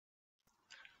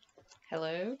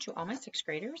Hello to all my sixth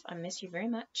graders. I miss you very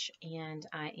much, and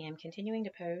I am continuing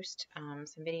to post some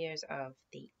videos of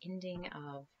the ending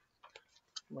of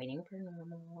Waiting for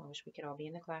Normal. I wish we could all be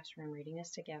in the classroom reading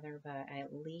this together, but I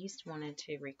at least wanted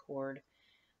to record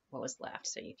what was left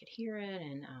so you could hear it.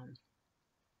 And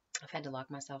I've had to lock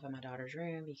myself in my daughter's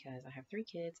room because I have 3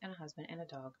 kids and a husband and a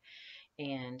dog.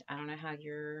 And I don't know how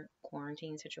your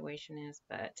quarantine situation is,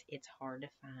 but it's hard to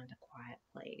find a quiet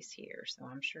place here. So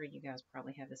I'm sure you guys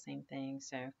probably have the same thing.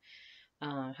 So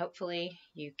hopefully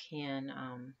you can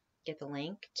get the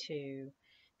link to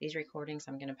these recordings.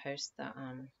 I'm going to post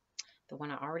the one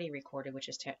I already recorded, which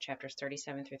is chapters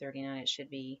 37 through 39. It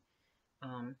should be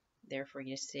there for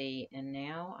you to see. And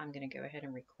now I'm going to go ahead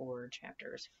and record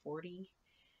chapters 40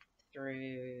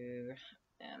 through,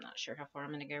 I'm not sure how far I'm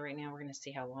going to go right now. We're going to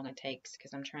see how long it takes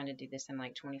because I'm trying to do this in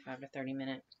like 25 to 30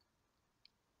 minute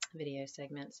video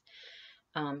segments.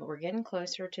 But we're getting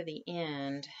closer to the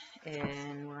end,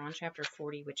 and we're on chapter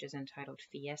 40, which is entitled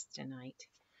Fiesta Night.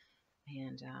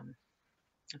 And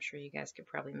I'm sure you guys could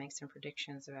probably make some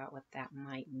predictions about what that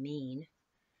might mean.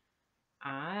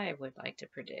 I would like to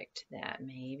predict that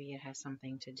maybe it has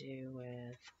something to do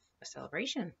with a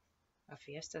celebration. A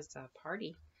fiesta is a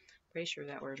party. Pretty sure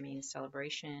that word means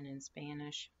celebration in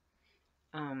Spanish.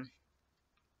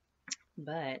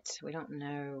 But we don't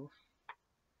know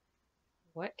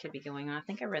what could be going on. I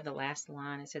think I read the last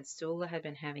line. It said Sula had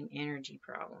been having energy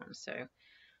problems. So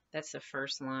that's the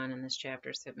first line in this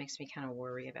chapter. So it makes me kind of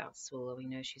worry about Sula. We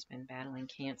know she's been battling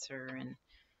cancer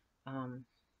and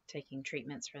taking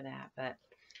treatments for that. But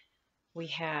we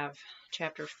have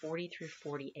chapter 40 through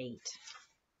 48.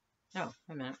 Oh,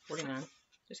 wait a minute. 49.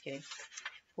 Just kidding.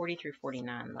 40 through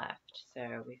 49 left.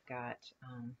 So we've got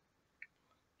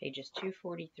pages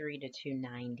 243 to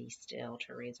 290 still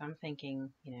to read. So I'm thinking,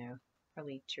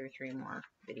 probably 2 or 3 more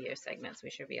video segments. We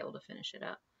should be able to finish it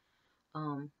up.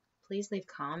 Please leave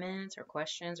comments or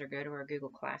questions or go to our Google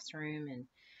Classroom and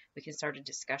we can start a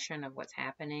discussion of what's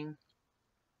happening.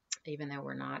 Even though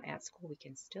we're not at school, we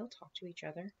can still talk to each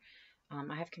other.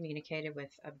 I have communicated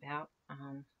with about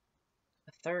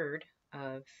a third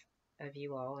of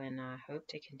you all, and I hope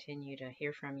to continue to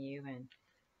hear from you and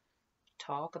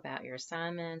talk about your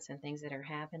assignments and things that are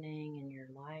happening in your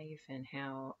life and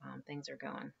how things are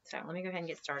going. So let me go ahead and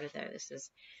get started though. This is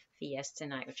Fiesta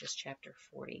Night, which is chapter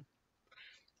 40.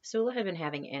 Sula had been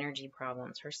having energy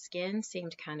problems. Her skin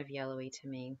seemed kind of yellowy to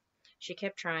me. She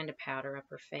kept trying to powder up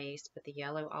her face, but the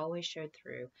yellow always showed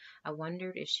through. I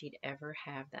wondered if she'd ever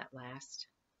have that last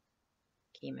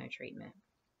chemo treatment.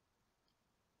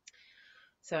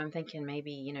 So I'm thinking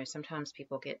maybe, sometimes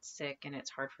people get sick and it's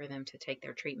hard for them to take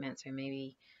their treatment. So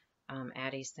maybe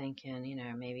Addie's thinking,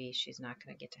 maybe she's not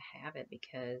going to get to have it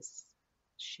because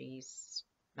she's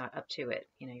not up to it.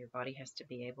 Your body has to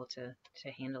be able to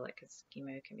handle it because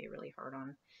chemo can be really hard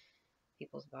on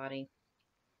people's body.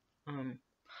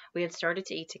 We had started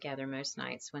to eat together most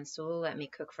nights. When Sula let me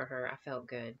cook for her, I felt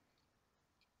good,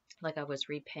 like I was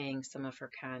repaying some of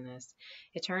her kindness.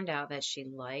 It turned out that she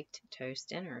liked toast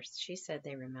dinners. She said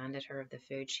they reminded her of the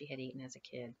food she had eaten as a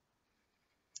kid.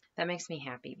 That makes me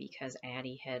happy because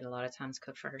Addie had a lot of times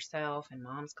cooked for herself and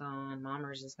Mom's gone,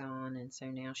 Mommers is gone, and so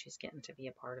now she's getting to be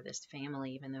a part of this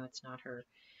family even though it's not her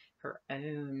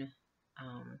own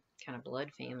kind of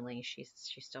blood family. She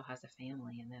still has a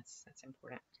family, and that's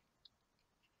important.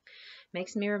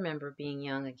 Makes me remember being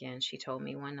young again, she told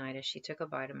me one night as she took a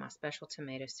bite of my special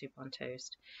tomato soup on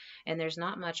toast. And there's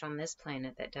not much on this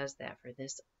planet that does that for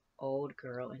this old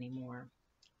girl anymore.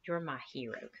 You're my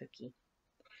hero, Cookie.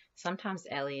 Sometimes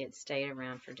Elliot stayed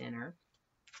around for dinner,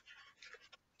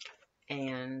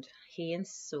 and he and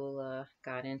Sula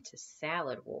got into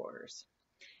salad wars.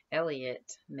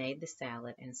 Elliot made the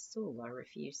salad, and Sula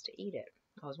refused to eat it.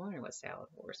 I was wondering what salad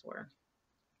wars were.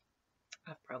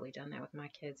 I've probably done that with my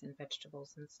kids and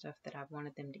vegetables and stuff that I've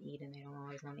wanted them to eat and they don't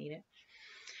always want to eat it.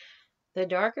 The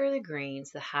darker the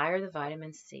greens, the higher the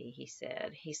vitamin C, he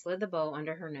said. He slid the bowl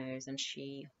under her nose and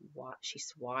she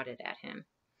swatted at him.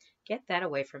 Get that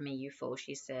away from me, you fool,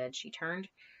 she said. She turned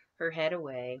her head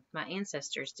away. My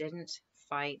ancestors didn't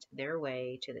fight their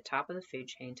way to the top of the food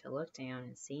chain to look down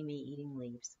and see me eating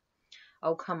leaves.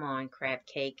 Oh, come on, crab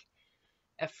cake.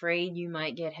 Afraid you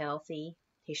might get healthy?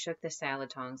 He shook the salad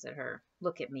tongs at her.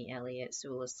 Look at me, Elliot,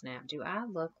 Sula snapped. Do I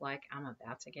look like I'm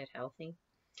about to get healthy?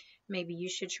 Maybe you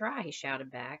should try, he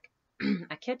shouted back.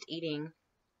 I kept eating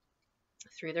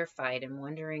through their fight and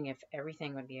wondering if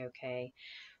everything would be okay.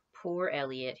 Poor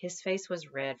Elliot. His face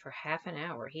was red for half an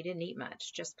hour. He didn't eat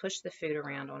much, just pushed the food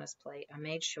around on his plate. I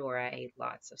made sure I ate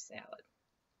lots of salad.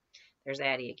 There's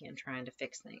Addie again, trying to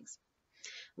fix things.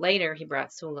 Later, he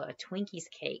brought Sula a Twinkies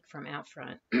cake from out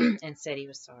front and said he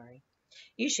was sorry.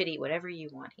 You should eat whatever you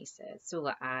want, he said.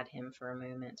 Sula eyed him for a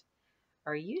moment.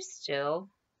 Are you still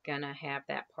gonna have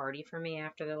that party for me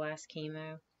after the last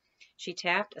chemo? She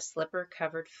tapped a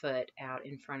slipper-covered foot out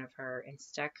in front of her and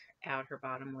stuck out her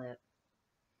bottom lip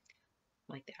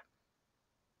like that,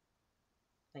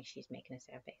 like she's making a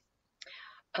sad face.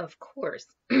 Of course,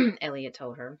 Elliot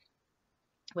told her.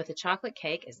 With a chocolate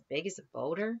cake as big as a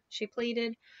boulder, she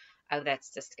pleaded. Oh,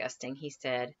 that's disgusting, he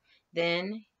said.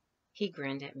 Then he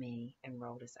grinned at me and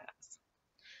rolled his eyes.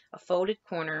 A folded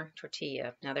corner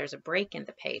tortilla. Now there's a break in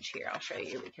the page here. I'll show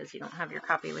you because you don't have your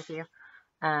copy with you.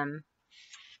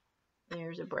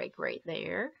 There's a break right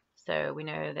there. So we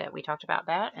know that we talked about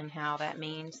that and how that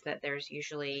means that there's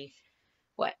usually,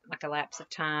 like a lapse of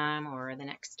time or the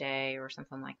next day or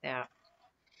something like that.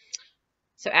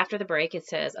 So after the break, it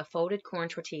says, a folded corn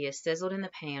tortilla sizzled in the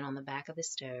pan on the back of the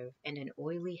stove, and an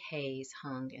oily haze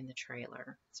hung in the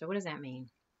trailer. So what does that mean?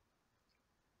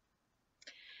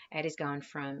 Addie's gone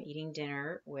from eating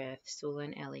dinner with Sula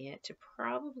and Elliot to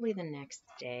probably the next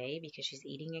day because she's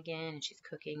eating again and she's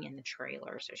cooking in the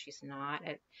trailer. So she's not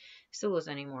at Sula's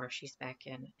anymore. She's back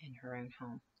in her own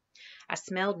home. I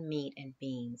smelled meat and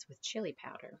beans with chili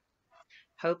powder.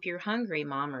 Hope you're hungry,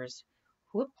 Mommers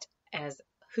whooped as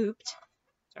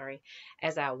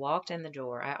I walked in the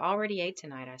door. I already ate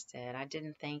tonight, I said. I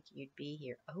didn't think you'd be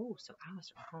here. Oh, so I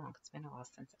was wrong. It's been a while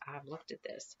since I've looked at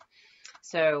this.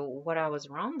 So what I was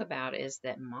wrong about is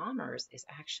that Mommers is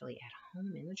actually at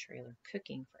home in the trailer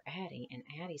cooking for Addie, and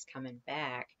Addie's coming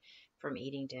back from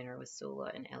eating dinner with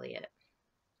Sula and Elliot.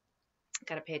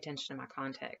 Got to pay attention to my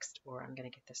context, or I'm going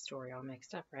to get the story all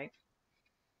mixed up, right?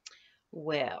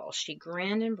 Well, she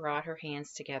grinned and brought her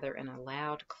hands together in a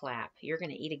loud clap. You're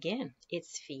going to eat again.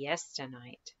 It's fiesta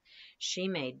night. She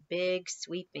made big,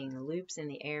 sweeping loops in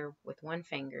the air with one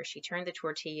finger. She turned the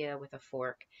tortilla with a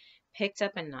fork, picked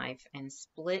up a knife, and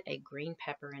split a green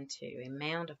pepper in two. A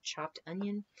mound of chopped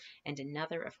onion and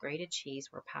another of grated cheese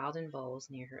were piled in bowls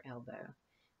near her elbow.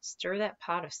 Stir that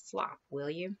pot of slop, will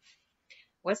you?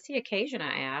 What's the occasion?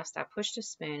 I asked. I pushed a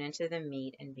spoon into the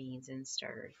meat and beans and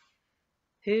stirred.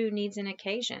 Who needs an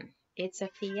occasion? It's a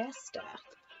fiesta.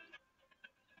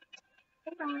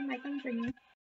 Hold on, my phone's ringing.